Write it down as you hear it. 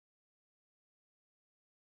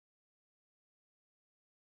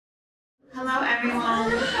Hello everyone.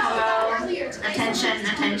 Hello.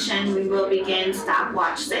 Attention. We will begin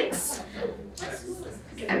Stopwatch 6.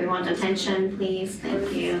 Everyone's attention, please.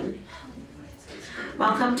 Thank you.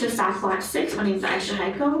 Welcome to Stopwatch 6. My name is Aisha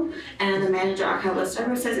Heiko, and I'm the Manager of Archival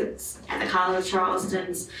Services at the College of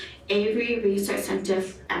Charleston's Avery Research Center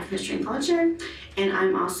of African History and Culture, and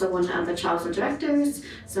I'm also one of the Charleston directors,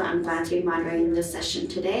 so I'm glad to be moderating this session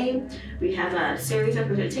today. We have a series of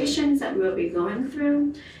presentations that we'll be going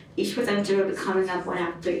through. Each presenter will be coming up one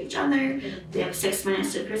after each other. They have 6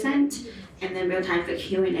 minutes to present, and then we'll have time for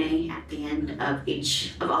Q&A at the end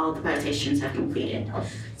of all of the presentations have completed.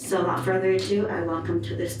 So without further ado, I welcome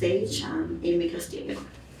to the stage Amy Castillo.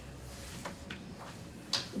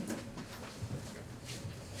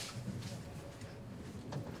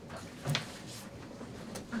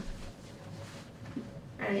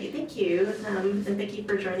 All right, thank you, and thank you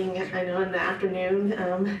for joining. I know in the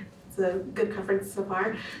afternoon. It's a good conference so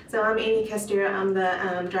far. So I'm Amy Castillo. I'm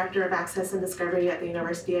the Director of Access and Discovery at the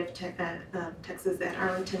University of Texas at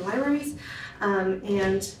Arlington Libraries.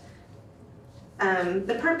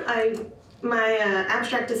 My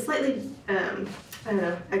abstract is slightly, I don't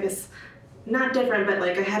know, I guess not different, but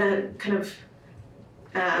like I had to kind of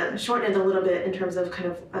shorten it a little bit in terms of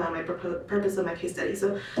kind of my purpose of my case study.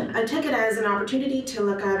 So I took it as an opportunity to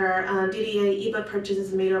look at our DEIA ebook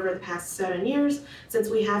purchases made over the past 7 years. Since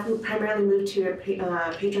we have primarily moved to a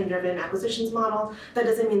patron-driven acquisitions model, that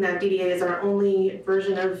doesn't mean that DEIA is our only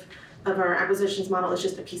version of our acquisitions model. It's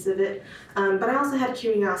just a piece of it. But I also had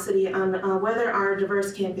curiosity on whether our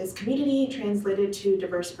diverse campus community translated to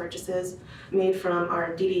diverse purchases made from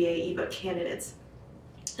our DEIA ebook candidates.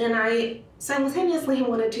 And I simultaneously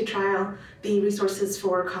wanted to trial the Resources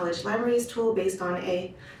for College Libraries tool based on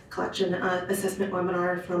a collection assessment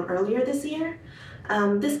webinar from earlier this year.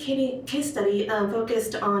 This case study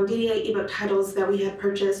focused on DEIA ebook titles that we had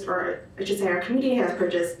purchased, or I should say our community has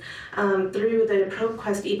purchased, through the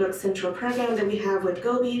ProQuest eBook Central program that we have with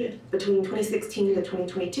Gobi between 2016 to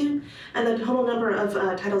 2022. And the total number of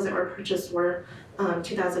titles that were purchased were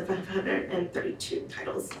 2,532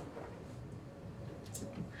 titles.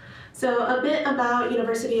 So a bit about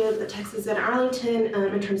University of Texas at Arlington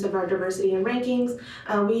in terms of our diversity and rankings.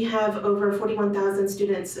 We have over 41,000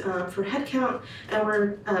 students for headcount, and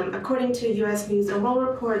we're, according to U.S. News and World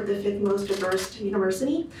Report, the 5th most diverse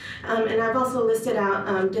university. And I've also listed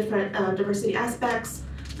out different diversity aspects,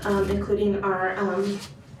 including our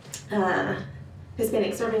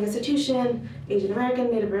Hispanic Serving Institution, Asian American,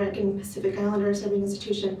 Native American, Pacific Islander Serving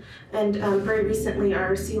Institution, and very recently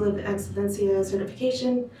our Seal of Excellencia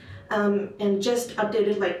certification. And just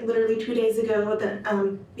updated like literally 2 days ago that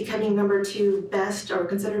becoming #2 best or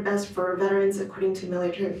considered best for veterans according to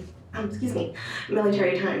Military Times.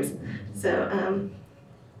 So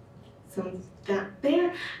some that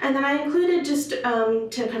there. And then I included just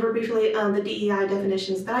to cover briefly the DEI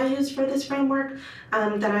definitions that I used for this framework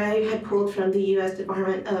that I had pulled from the U.S.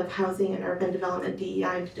 Department of Housing and Urban Development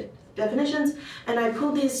DEI definitions. And I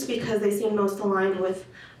pulled these because they seem most aligned with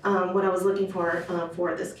what I was looking for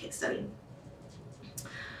this case study.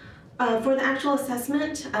 For the actual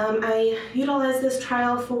assessment, I utilized this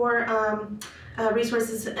trial for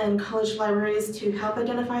resources and college libraries to help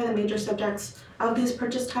identify the major subjects of these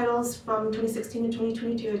purchase titles from 2016 to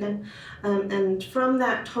 2022 again. And from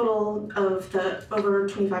that total of the over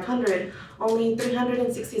 2,500, only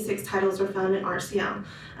 366 titles were found in RCL.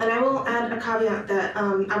 And I will add a caveat that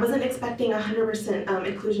I wasn't expecting 100%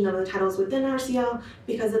 inclusion of the titles within RCL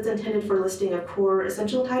because it's intended for listing of core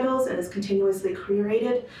essential titles and is continuously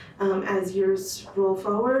curated as years roll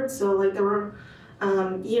forward. So like there were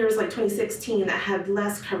years like 2016 that had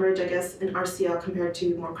less coverage, I guess, in RCL compared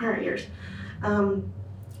to more current years.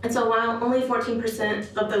 And so while only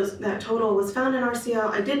 14% of that total was found in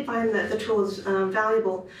RCL, I did find that the tool was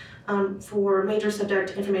valuable for major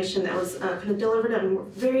subject information that was kind of delivered in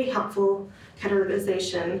very helpful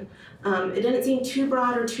categorization. It didn't seem too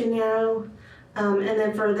broad or too narrow. And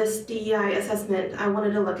then for this DEI assessment, I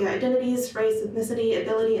wanted to look at identities, race, ethnicity,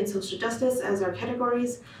 ability, and social justice as our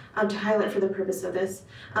categories to highlight for the purpose of this.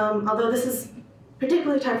 Although this is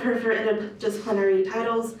particularly tough for interdisciplinary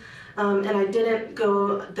titles, and I didn't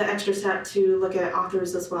go the extra step to look at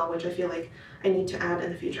authors as well, which I feel like I need to add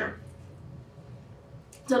in the future.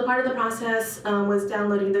 So part of the process was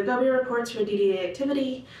downloading the Gobi reports for DDA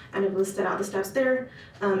activity, and I've listed out the steps there.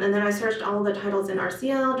 And then I searched all of the titles in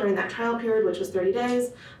RCL during that trial period, which was 30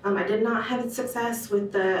 days. I did not have success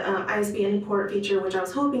with the ISB import feature, which I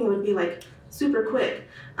was hoping would be like super quick.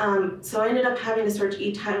 So I ended up having to search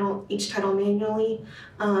each title manually.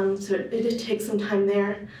 So it did take some time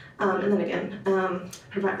there. And then again,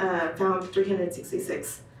 found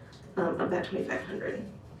 366 of that 2,500.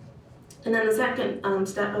 And then the second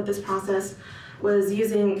step of this process was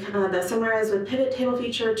using the Summarize with Pivot table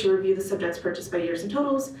feature to review the subjects purchased by years and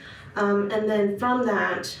totals. And then from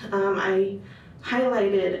that, I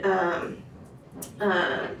highlighted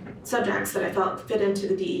subjects that I felt fit into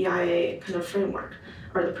the DEIA kind of framework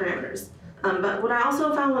or the parameters. But what I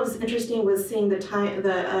also found was interesting was seeing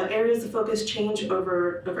the areas of focus change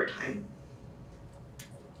over time.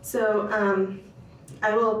 So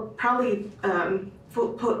I will probably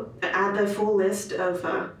add the full list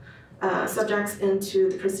of subjects into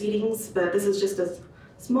the proceedings, but this is just a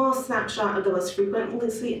small snapshot of the most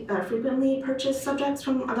frequently purchased subjects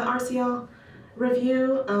from the RCL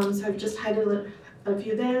review. So I've just highlighted a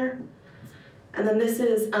few there. And then this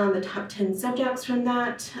is the top 10 subjects from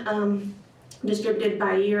that, distributed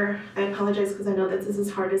by year. I apologize because I know that this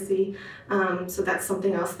is hard to see. So that's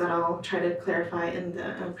something else that I'll try to clarify in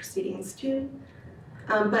the proceedings too.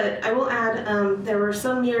 But I will add, there were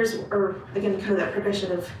some years, or again, kind of that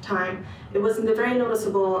progression of time, it was very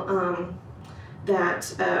noticeable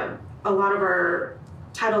that a lot of our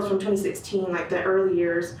titles from 2016, like the early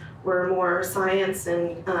years, were more science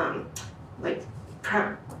and like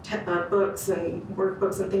prep books and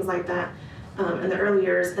workbooks and things like that in the early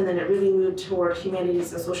years, and then it really moved toward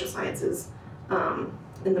humanities and social sciences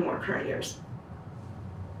in the more current years.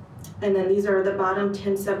 And then these are the bottom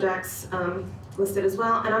 10 subjects listed as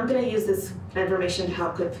well, and I'm going to use this information to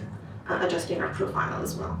help with adjusting our profile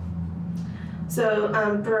as well. So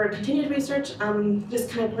for continued research, I'm just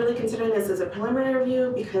kind of really considering this as a preliminary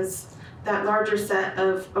review because that larger set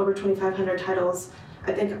of over 2,500 titles,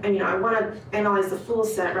 I think, I want to analyze the full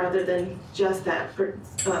set rather than just that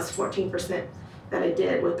 14% that I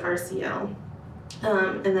did with RCL.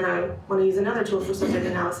 And then I want to use another tool for subject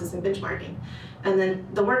analysis and benchmarking. And then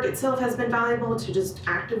the work itself has been valuable to just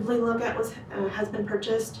actively look at what has been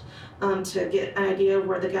purchased to get an idea of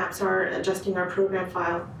where the gaps are, adjusting our program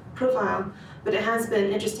profile. But it has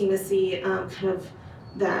been interesting to see kind of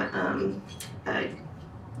that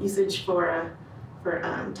usage for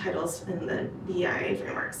titles in the DEIA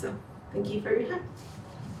framework. So thank you for your time.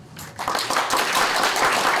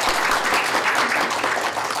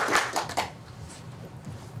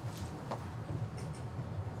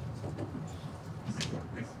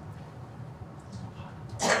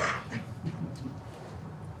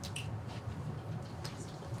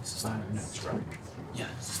 That's right. Yeah,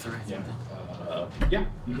 is this the right Yeah. thing? Yeah.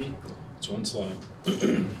 It's one slide.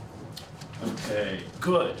 Okay.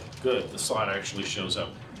 Good. The slide actually shows up.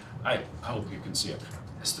 I hope you can see it.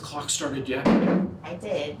 Has the clock started yet? I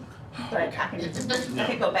did, but I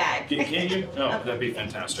can go back. Can you? Oh, that'd be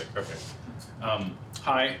fantastic. Okay.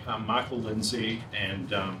 Hi, I'm Michael Lindsay,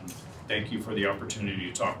 and thank you for the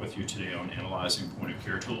opportunity to talk with you today on analyzing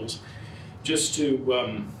point-of-care tools. Just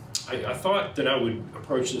to, I thought that I would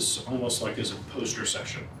approach this almost like as a poster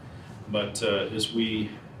session, but as we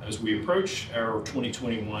approach our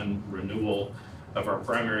 2021 renewal of our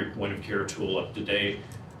primary point-of-care tool up to date,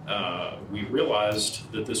 we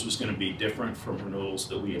realized that this was going to be different from renewals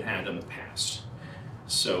that we had had in the past.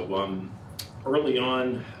 So early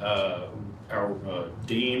on, our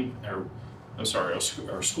dean,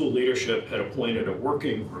 our school leadership had appointed a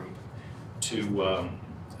working group to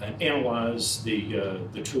analyze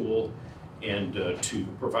the tool and to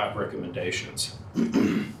provide recommendations.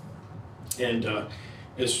 And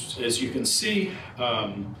as you can see,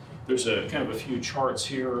 there's a kind of a few charts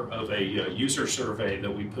here of a user survey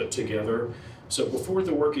that we put together. So before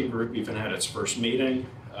the working group even had its first meeting,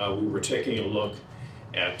 we were taking a look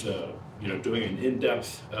at doing an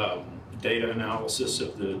in-depth data analysis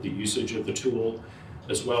of the usage of the tool,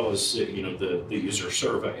 as well as the user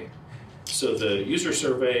survey. So the user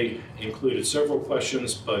survey included several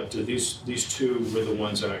questions, but these two were the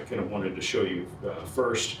ones that I kind of wanted to show you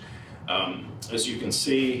first. As you can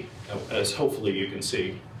see, as hopefully you can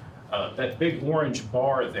see, that big orange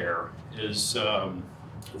bar there is,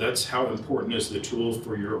 that's how important is the tool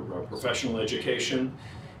for your professional education.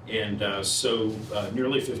 And so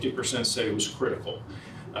nearly 50% said it was critical.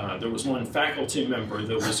 There was one faculty member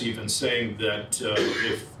that was even saying that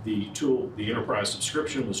if the tool, the enterprise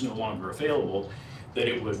subscription, was no longer available, that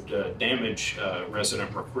it would damage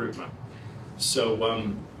resident recruitment. So,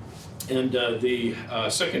 the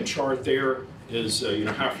second chart there is,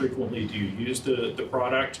 how frequently do you use the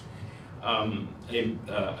product?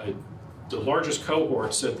 The largest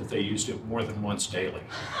cohort said that they used it more than once daily.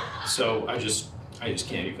 So I just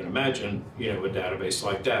can't even imagine, a database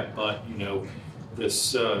like that. But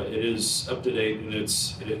this it is up to date, and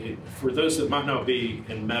for those that might not be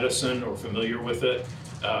in medicine or familiar with it,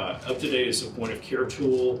 Up to Date is a point of care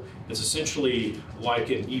tool. It's essentially like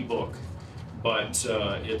an ebook, but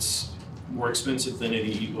it's more expensive than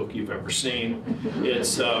any ebook you've ever seen.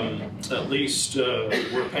 It's at least,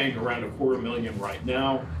 we're paying around $250,000 right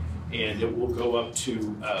now, and it will go up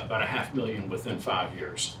to about $500,000 within 5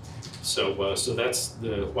 years. So, so that's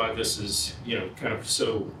why this is, you know, kind of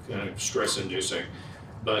stress-inducing.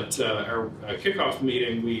 But our kickoff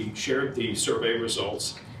meeting, we shared the survey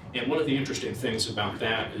results, and one of the interesting things about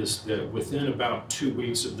that is that within about 2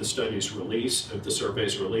 weeks of the study's release, of the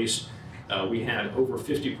survey's release, we had over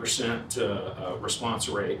 50% response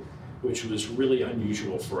rate, which was really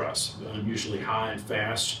unusual for us, unusually high and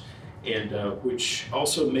fast, and which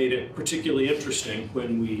also made it particularly interesting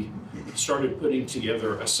when we started putting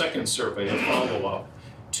together a second survey, a follow-up,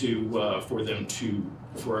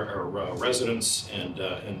 for our residents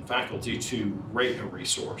and faculty to rate a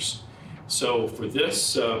resource. So for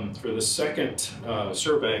this, for the second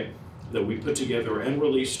survey that we put together and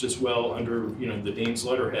released as well under, you know, the dean's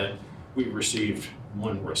letterhead, we received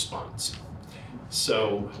 1 response.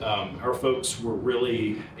 So our folks were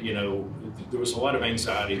really, you know, there was a lot of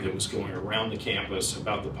anxiety that was going around the campus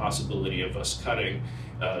about the possibility of us cutting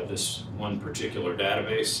this one particular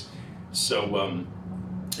database. So,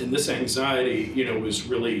 and this anxiety, you know, was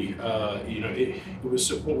really, you know,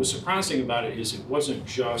 what was surprising about it is it wasn't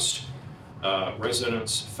just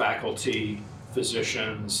residents, faculty,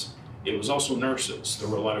 physicians. It was also nurses. There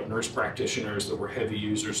were a lot of nurse practitioners that were heavy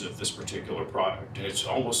users of this particular product. And it's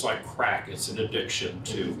almost like crack. It's an addiction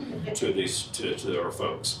to our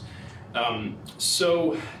folks.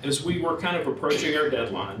 So as we were kind of approaching our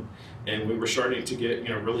deadline, and we were starting to get, you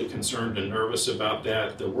know, really concerned and nervous about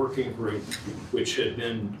that, the working group, which had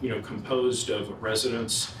been, you know, composed of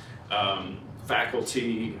residents,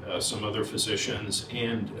 faculty, some other physicians,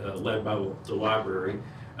 and led by the library,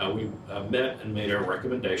 we met and made our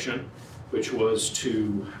recommendation, which was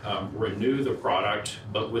to renew the product,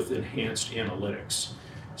 but with enhanced analytics.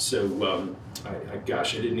 So,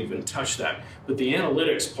 gosh, I didn't even touch that. But the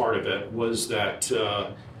analytics part of it was that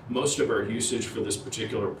most of our usage for this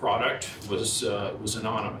particular product was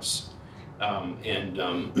anonymous.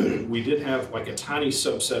 We did have like a tiny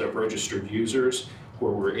subset of registered users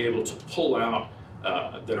where we're able to pull out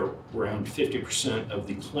that are around 50% of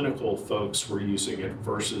the clinical folks were using it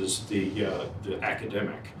versus the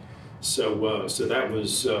academic. So, so that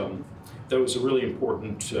was a really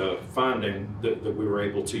important finding that we were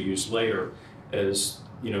able to use later. As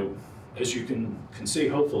you know, as you can see,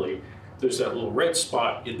 hopefully, there's that little red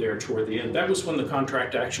spot in there toward the end. That was when the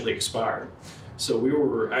contract actually expired. So we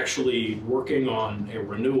were actually working on a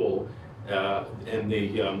renewal, and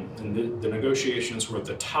the negotiations were at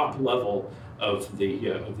the top level of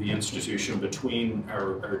the institution between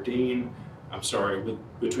our dean,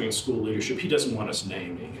 between school leadership. He doesn't want us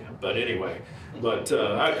naming him, but anyway, but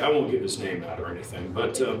I won't give his name out or anything,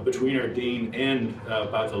 but between our dean and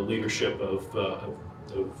by the leadership of the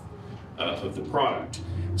product.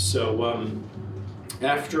 So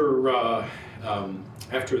after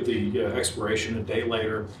the expiration, a day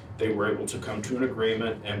later, they were able to come to an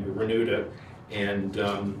agreement, and we renewed it, and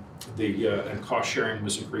and cost sharing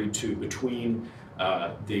was agreed to between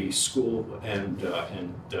the school and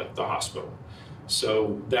the hospital.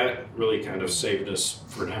 So that really kind of saved us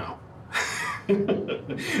for now.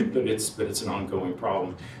 but it's an ongoing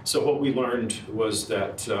problem. So what we learned was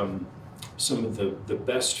that some of the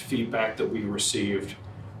best feedback that we received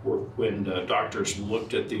were when doctors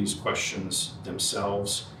looked at these questions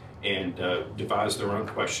themselves and devised their own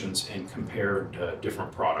questions and compared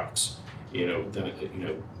different products, using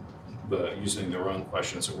their own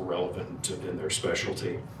questions that were relevant in their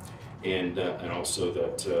specialty, and also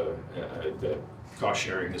that cost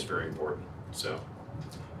sharing is very important. So,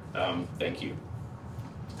 thank you.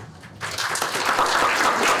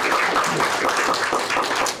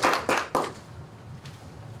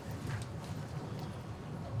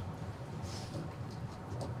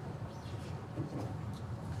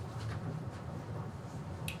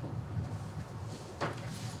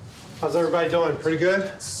 How's everybody doing? Pretty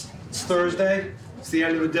good? It's Thursday. It's the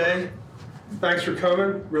end of the day. Thanks for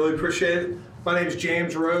coming. Really appreciate it. My name is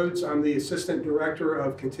James Rhodes. I'm the Assistant Director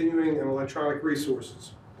of Continuing and Electronic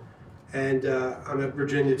Resources. And I'm at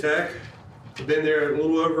Virginia Tech. I've been there a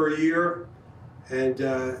little over a year. And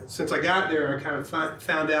since I got there, I kind of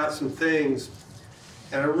found out some things.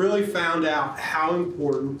 And I really found out how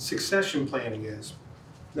important succession planning is.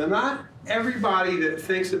 Now, not everybody that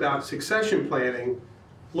thinks about succession planning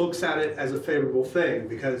looks at it as a favorable thing,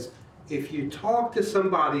 because if you talk to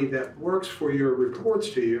somebody that works for you or reports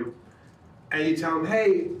to you, and you tell them,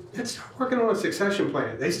 hey, let's start working on a succession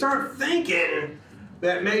plan, they start thinking,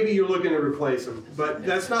 that maybe you're looking to replace them, but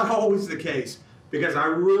that's not always the case, because I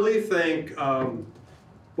really think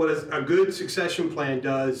what a good succession plan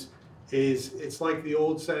does is, it's like the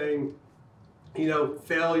old saying, you know,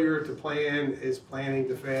 failure to plan is planning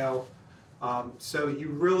to fail. So you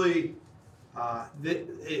really,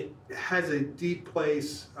 it has a deep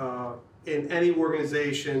place in any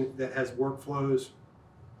organization that has workflows.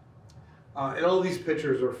 And all these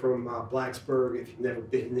pictures are from Blacksburg, if you've never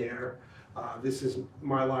been there. This is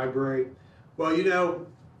my library. Well, you know,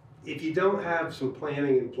 if you don't have some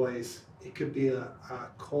planning in place, it could be a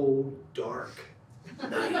cold, dark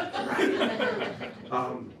night,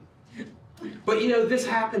 right? But you know, this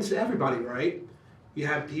happens to everybody, right? You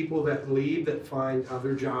have people that leave, that find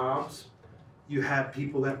other jobs. You have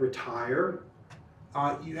people that retire.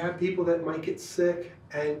 You have people that might get sick,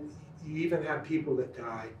 and you even have people that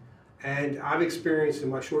die. And I've experienced in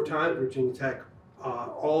my short time at Virginia Tech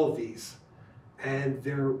all of these, and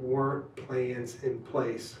there weren't plans in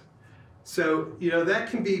place. So, you know, that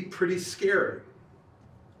can be pretty scary.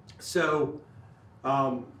 So,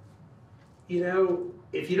 you know,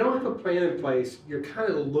 if you don't have a plan in place, you're kind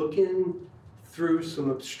of looking through some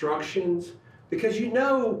obstructions, because you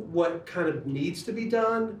know what kind of needs to be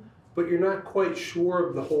done, but you're not quite sure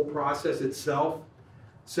of the whole process itself.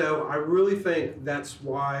 So I really think that's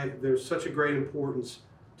why there's such a great importance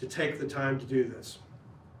to take the time to do this.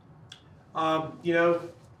 You know,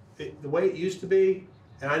 the way it used to be,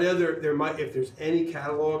 and I know there might, if there's any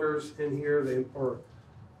catalogers in here, or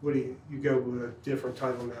what do you go with a different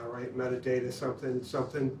title now, right? Metadata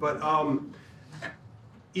something. But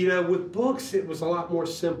you know, with books, it was a lot more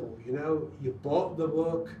simple. You know, you bought the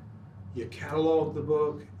book, you cataloged the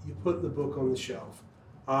book, you put the book on the shelf.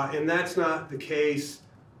 And that's not the case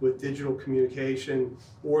with digital communication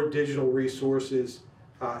or digital resources.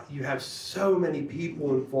 You have so many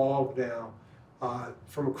people involved now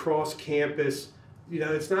from across campus. You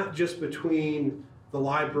know, it's not just between the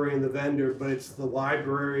library and the vendor, but it's the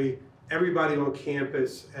library, everybody on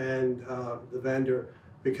campus, and the vendor,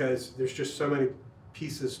 because there's just so many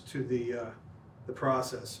pieces to the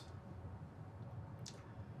process.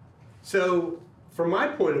 So from my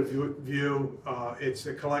point of view, it's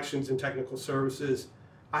the collections and technical services.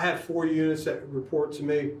 I have 4 units that report to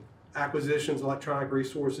me: acquisitions, electronic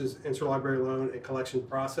resources, interlibrary loan, and collection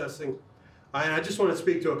processing. And I just want to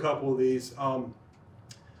speak to a couple of these.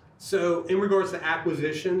 So in regards to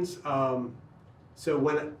acquisitions, so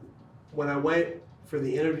when I went for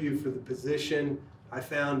the interview for the position, I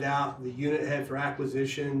found out the unit head for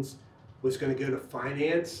acquisitions was going to go to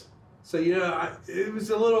finance. So, you know, it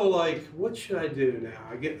was a little like, what should I do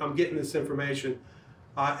now? I'm getting this information.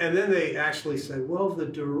 And then they actually said, well, the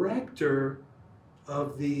director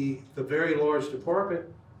of the very large department,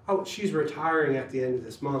 oh, she's retiring at the end of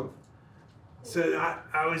this month. So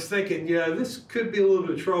I was thinking, you know, this could be a little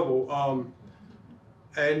bit of trouble.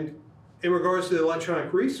 And in regards to the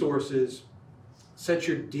electronic resources, since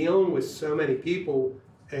you're dealing with so many people,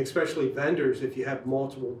 and especially vendors, if you have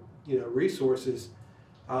multiple, you know, resources,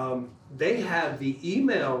 they have the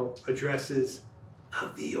email addresses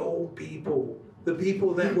of the old people, the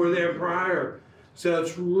people that were there prior. So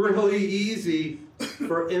it's really easy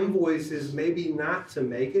for invoices maybe not to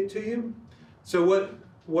make it to you. So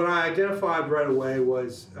what I identified right away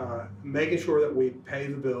was making sure that we pay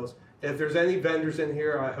the bills. And if there's any vendors in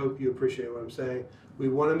here, I hope you appreciate what I'm saying. We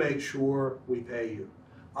want to make sure we pay you.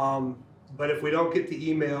 But if we don't get the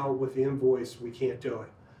email with the invoice, we can't do it.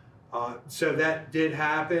 So that did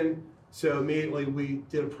happen. So immediately we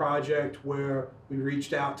did a project where we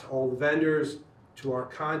reached out to all the vendors, to our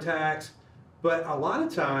contacts. But a lot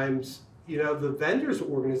of times, you know, the vendors'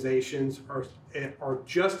 organizations are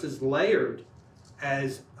just as layered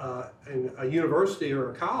as in a university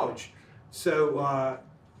or a college. So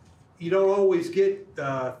you don't always get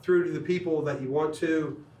through to the people that you want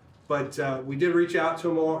to, but we did reach out to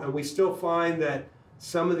them all, and we still find that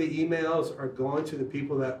some of the emails are going to the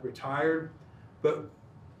people that retired. But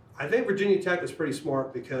I think Virginia Tech is pretty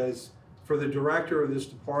smart, because for the director of this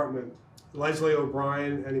department, Leslie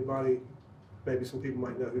O'Brien, anybody, maybe some people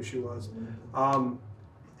might know who she was,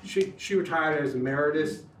 she retired as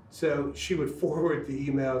emeritus, so she would forward the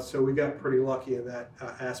email, so we got pretty lucky in that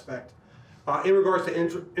aspect. In regards to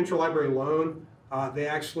interlibrary loan,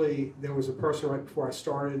 there was a person right before I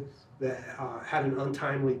started that had an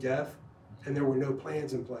untimely death, and there were no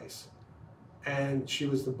plans in place. And she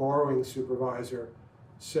was the borrowing supervisor.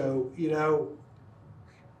 So, you know,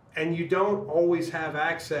 and you don't always have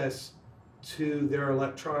access to their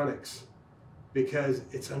electronics because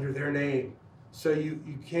it's under their name. So you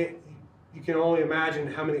can only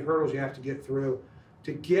imagine how many hurdles you have to get through.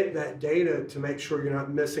 to get that data to make sure you're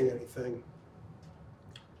not missing anything.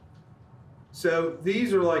 So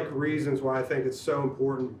these are like reasons why I think it's so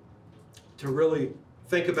important to really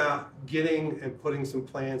think about getting and putting some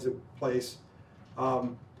plans in place.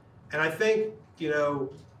 And I think, you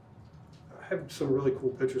know, I have some really cool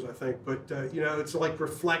pictures, I think, but you know, it's like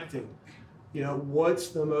reflecting, you know, what's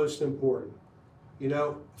the most important? You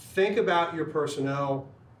know, think about your personnel.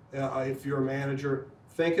 If you're a manager,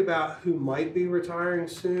 think about who might be retiring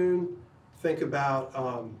soon. Think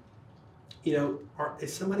about, you know,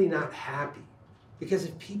 is somebody not happy? Because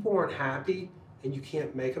if people aren't happy and you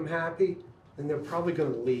can't make them happy, then they're probably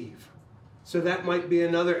going to leave. So that might be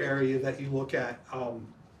another area that you look at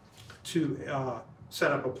to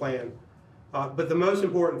set up a plan. But the most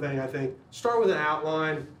important thing, I think, start with an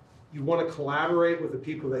outline. You want to collaborate with the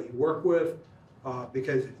people that you work with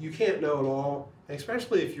because you can't know it all. And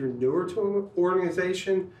especially if you're newer to an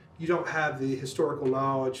organization, you don't have the historical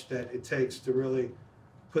knowledge that it takes to really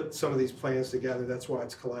put some of these plans together. That's why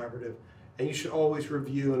it's collaborative. And you should always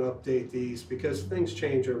review and update these because things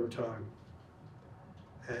change over time.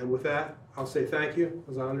 And with that, I'll say thank you.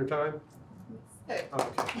 Was I under time? Hey.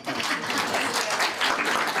 Oh, okay.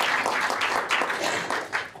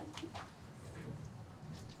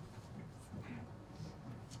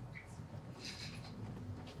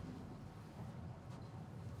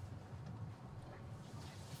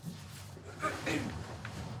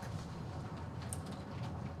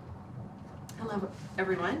 Hello,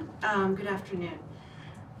 everyone. Good afternoon.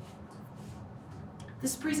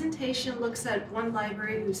 This presentation looks at one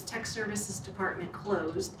library whose tech services department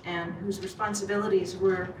closed and whose responsibilities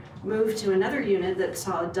were moved to another unit that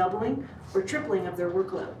saw a doubling or tripling of their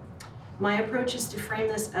workload. My approach is to frame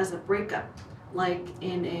this as a breakup, like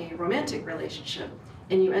in a romantic relationship,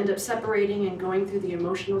 and you end up separating and going through the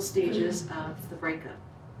emotional stages of the breakup.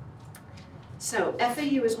 So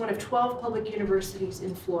FAU is one of 12 public universities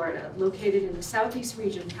in Florida, located in the southeast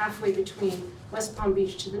region, halfway between West Palm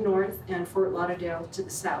Beach to the north and Fort Lauderdale to the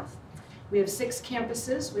south. We have 6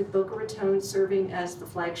 campuses, with Boca Raton serving as the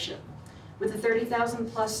flagship. With a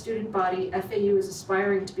 30,000 plus student body, FAU is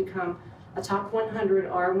aspiring to become a top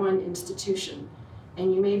 100 R1 institution.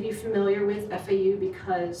 And you may be familiar with FAU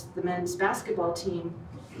because the men's basketball team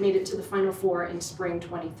made it to the Final Four in spring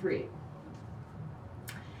 23.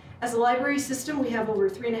 As a library system, we have over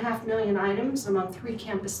 3.5 million items among 3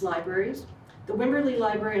 campus libraries. The Wimberley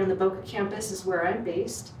Library on the Boca campus is where I'm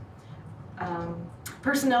based.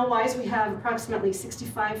 Personnel-wise, we have approximately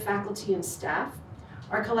 65 faculty and staff.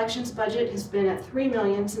 Our collections budget has been at $3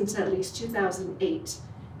 million since at least 2008,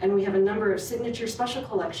 and we have a number of signature special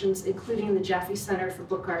collections, including the Jaffe Center for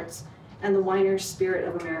Book Arts and the Weiner's Spirit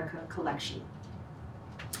of America collection.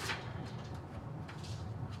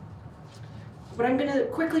 What I'm going to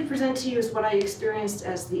quickly present to you is what I experienced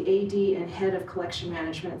as the AD and head of collection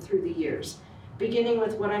management through the years, beginning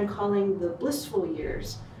with what I'm calling the blissful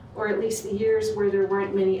years, or at least the years where there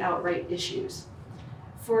weren't many outright issues.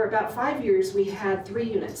 For about 5 years, we had 3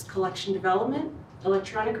 units: collection development,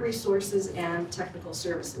 electronic resources, and technical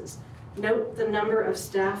services. Note the number of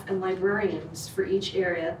staff and librarians for each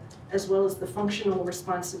area, as well as the functional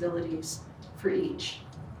responsibilities for each.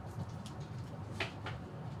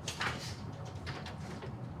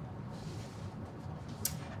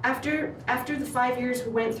 After the 5 years,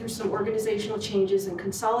 we went through some organizational changes and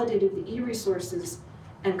consolidated the e-resources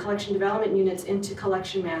and collection development units into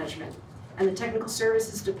collection management, and the technical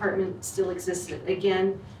services department still existed.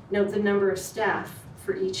 Again, note the number of staff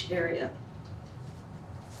for each area.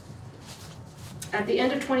 At the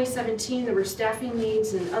end of 2017, there were staffing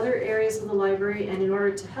needs in other areas of the library, and in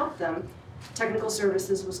order to help them, technical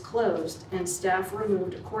services was closed and staff were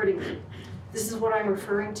moved accordingly. This is what I'm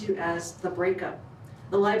referring to as the breakup.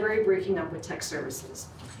 The library breaking up with tech services.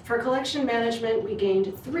 For collection management, we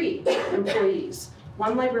gained 3 employees,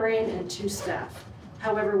 1 librarian and 2 staff.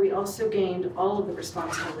 However, we also gained all of the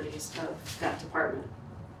responsibilities of that department.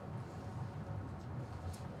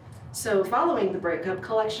 So following the breakup,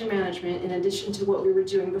 collection management, in addition to what we were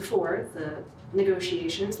doing before, the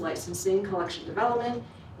negotiations, licensing, collection development,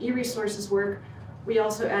 e-resources work, we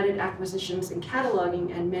also added acquisitions and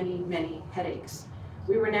cataloging and many, many headaches.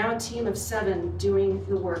 We were now a team of 7 doing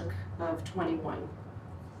the work of 21.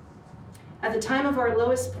 At the time of our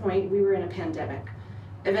lowest point, we were in a pandemic.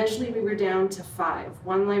 Eventually, we were down to 5.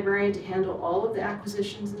 1 librarian to handle all of the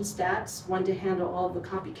acquisitions and stats, 1 to handle all of the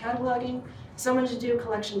copy cataloging, someone to do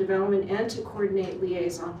collection development and to coordinate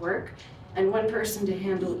liaison work, and 1 person to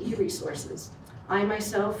handle e-resources. I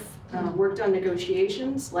myself worked on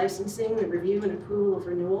negotiations, licensing, the review and approval of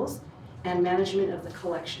renewals, and management of the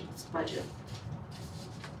collections budget.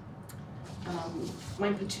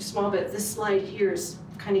 might be too small, but this slide here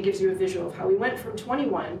kind of gives you a visual of how we went from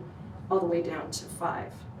 21 all the way down to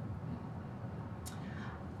 5.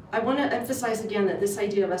 I want to emphasize again that this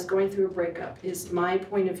idea of us going through a breakup is my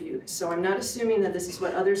point of view, so I'm not assuming that this is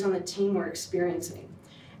what others on the team were experiencing.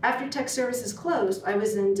 After tech services closed, I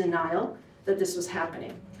was in denial that this was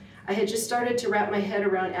happening. I had just started to wrap my head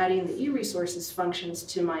around adding the e-resources functions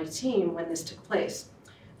to my team when this took place.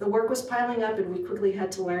 The work was piling up and we quickly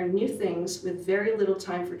had to learn new things with very little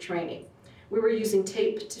time for training. We were using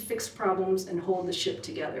tape to fix problems and hold the ship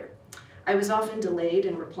together. I was often delayed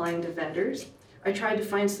in replying to vendors. I tried to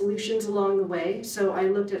find solutions along the way, so I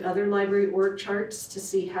looked at other library org charts to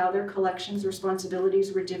see how their collections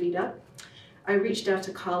responsibilities were divvied up. I reached out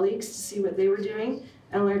to colleagues to see what they were doing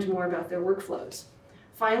and learned more about their workflows.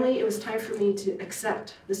 Finally, it was time for me to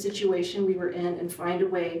accept the situation we were in and find a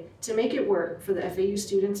way to make it work for the FAU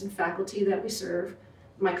students and faculty that we serve,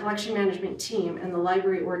 my collection management team, and the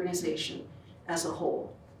library organization as a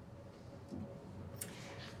whole.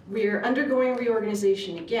 We're undergoing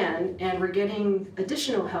reorganization again, and we're getting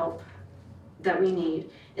additional help that we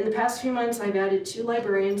need. In the past few months, I've added 2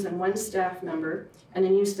 librarians and 1 staff member, and a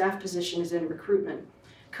new staff position is in recruitment.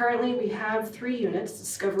 Currently, we have 3 units: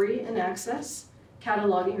 discovery and access,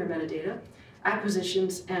 cataloging or metadata,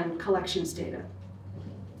 acquisitions, and collections data,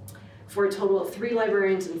 for a total of 3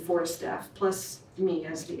 librarians and 4 staff, plus me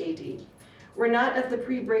as the AD. We're not at the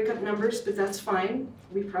pre-breakup numbers, but that's fine.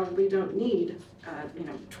 We probably don't need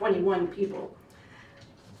 21 people.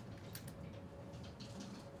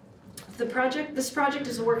 This project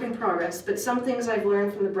is a work in progress, but some things I've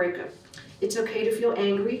learned from the breakup. It's okay to feel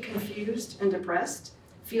angry, confused, and depressed.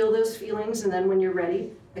 Feel those feelings, and then when you're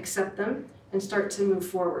ready, accept them and start to move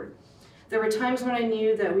forward. There were times when I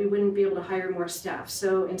knew that we wouldn't be able to hire more staff,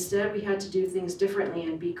 so instead we had to do things differently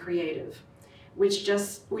and be creative,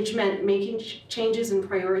 which meant making changes and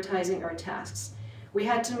prioritizing our tasks. We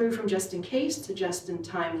had to move from just-in-case to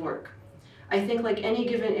just-in-time work. I think like any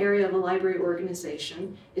given area of a library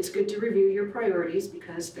organization, it's good to review your priorities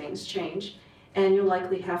because things change, and you'll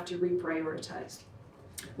likely have to reprioritize.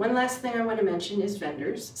 One last thing I want to mention is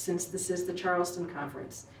vendors, since this is the Charleston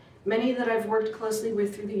Conference. Many that I've worked closely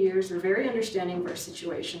with through the years are very understanding of our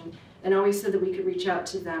situation and always said that we could reach out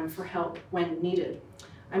to them for help when needed.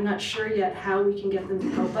 I'm not sure yet how we can get them to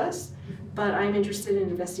help us, but I'm interested in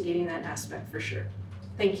investigating that aspect for sure.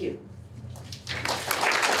 Thank you.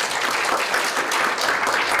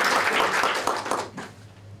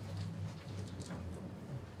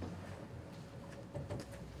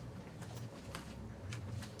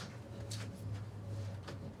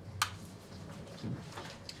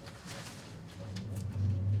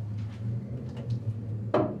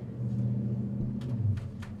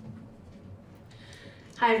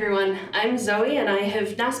 Hi everyone, I'm Zoe and I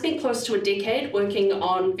have now spent close to a decade working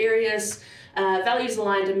on various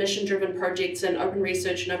values-aligned and mission-driven projects in open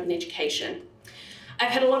research and open education.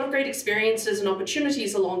 I've had a lot of great experiences and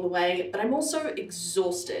opportunities along the way, but I'm also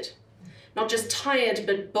exhausted. Not just tired,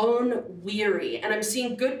 but bone weary, and I'm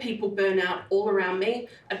seeing good people burn out all around me.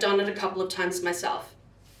 I've done it a couple of times myself.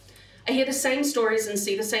 I hear the same stories and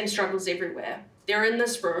see the same struggles everywhere. They're in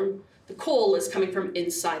this room. The call is coming from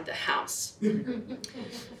inside the house.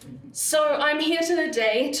 So I'm here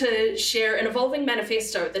today to share an evolving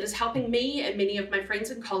manifesto that is helping me and many of my friends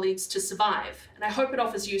and colleagues to survive, and I hope it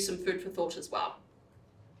offers you some food for thought as well.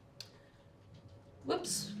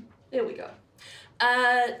 Whoops, there we go.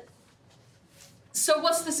 So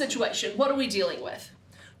what's the situation? What are we dealing with?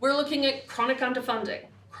 We're looking at chronic underfunding,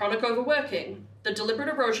 chronic overworking, the deliberate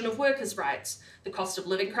erosion of workers' rights, the cost of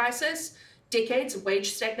living crisis, decades of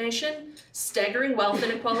wage stagnation, staggering wealth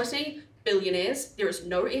inequality, billionaires, there is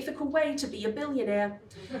no ethical way to be a billionaire,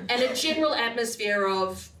 and a general atmosphere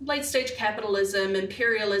of late-stage capitalism,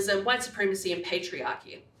 imperialism, white supremacy, and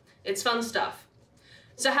patriarchy. It's fun stuff.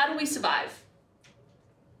 So how do we survive?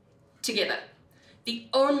 Together. The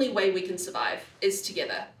only way we can survive is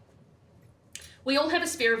together. We all have a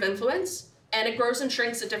sphere of influence, and it grows and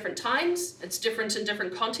shrinks at different times. It's different in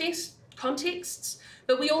different contexts,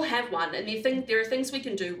 but we all have one, and there are things we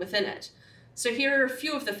can do within it. So here are a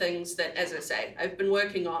few of the things that, as I say, I've been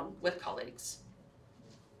working on with colleagues.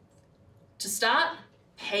 To start,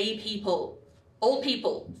 pay people. All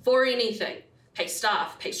people, for anything. Pay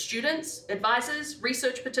staff, pay students, advisors,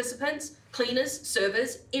 research participants, cleaners,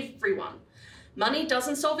 servers, everyone. Money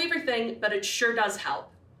doesn't solve everything, but it sure does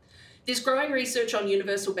help. There's growing research on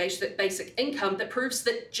universal basic income that proves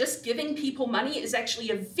that just giving people money is actually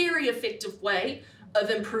a very effective way of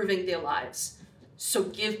improving their lives. So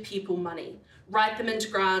give people money. Write them into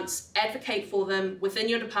grants, advocate for them within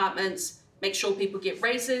your departments, make sure people get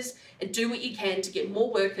raises, and do what you can to get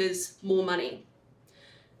more workers, more money.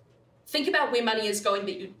 Think about where money is going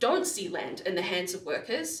that you don't see land in the hands of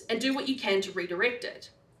workers and do what you can to redirect it.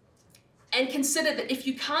 And consider that if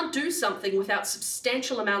you can't do something without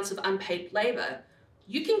substantial amounts of unpaid labor,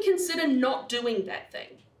 you can consider not doing that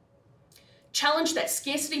thing. Challenge that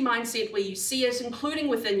scarcity mindset where you see it, including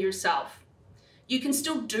within yourself. You can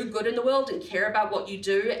still do good in the world and care about what you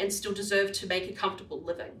do and still deserve to make a comfortable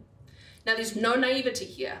living. Now, there's no naivety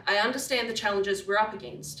here. I understand the challenges we're up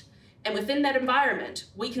against. And within that environment,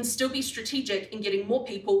 we can still be strategic in getting more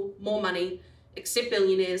people, more money, except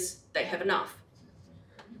billionaires, they have enough.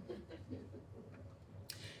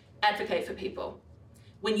 Advocate for people.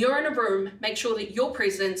 When you're in a room, make sure that your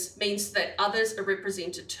presence means that others are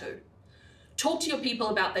represented too. Talk to your people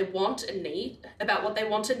about what they want and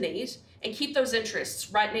need, and keep those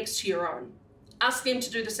interests right next to your own. Ask them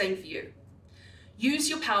to do the same for you. Use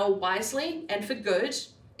your power wisely and for good,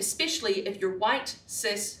 especially if you're white,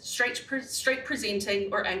 cis, straight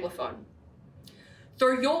presenting, or Anglophone.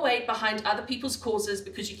 Throw your weight behind other people's causes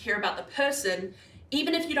because you care about the person,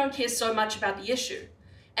 even if you don't care so much about the issue.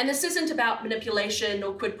 And this isn't about manipulation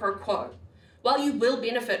or quid pro quo. While you will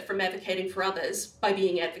benefit from advocating for others by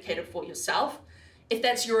being advocated for yourself, if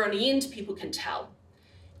that's your only end, people can tell.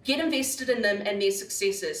 Get invested in them and their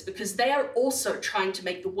successes because they are also trying to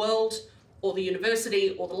make the world or the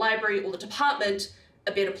university or the library or the department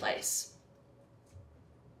a better place.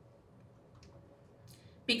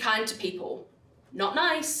 Be kind to people. Not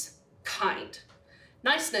nice, kind.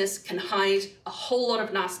 Niceness can hide a whole lot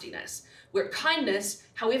of nastiness, where kindness,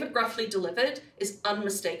 however gruffly delivered, is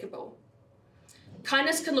unmistakable.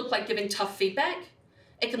 Kindness can look like giving tough feedback,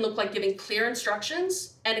 it can look like giving clear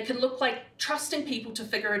instructions, and it can look like trusting people to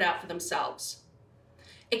figure it out for themselves.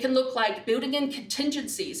 It can look like building in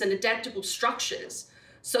contingencies and adaptable structures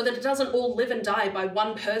so that it doesn't all live and die by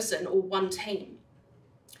one person or one team.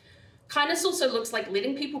 Kindness also looks like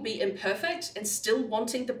letting people be imperfect and still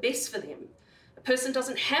wanting the best for them. A person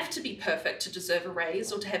doesn't have to be perfect to deserve a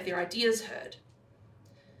raise or to have their ideas heard.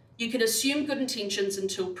 You can assume good intentions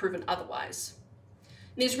until proven otherwise.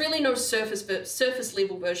 And there's really no surface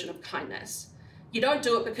level version of kindness. You don't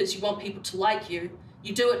do it because you want people to like you.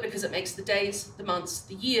 You do it because it makes the days, the months,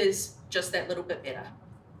 the years just that little bit better.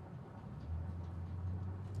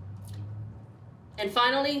 And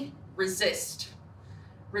finally, resist.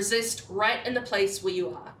 Resist right in the place where you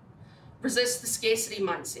are. Resist the scarcity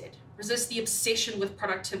mindset. Resist the obsession with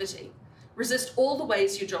productivity. Resist all the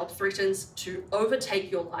ways your job threatens to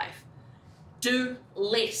overtake your life. Do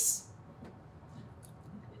less.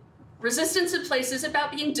 Resistance in place is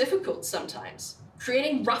about being difficult sometimes,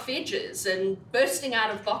 creating rough edges and bursting out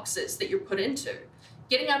of boxes that you're put into,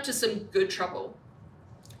 getting up to some good trouble.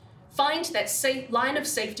 Find that safe line of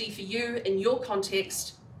safety for you in your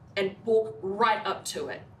context and walk right up to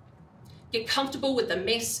it. Get comfortable with the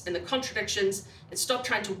mess and the contradictions and stop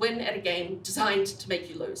trying to win at a game designed to make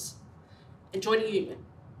you lose. And join a union,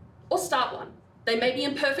 or start one. They may be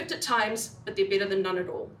imperfect at times, but they're better than none at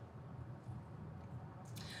all.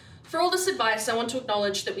 For all this advice, I want to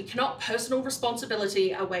acknowledge that we cannot personal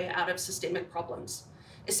responsibility our way out of systemic problems,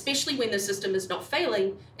 especially when the system is not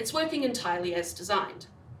failing, it's working entirely as designed.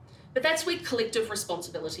 But that's where collective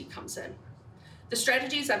responsibility comes in. The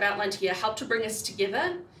strategies I've outlined here help to bring us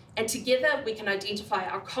together, and together we can identify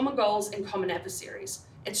our common goals and common adversaries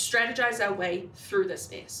and strategize our way through this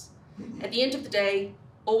mess. At the end of the day,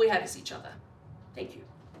 all we have is each other. Thank you.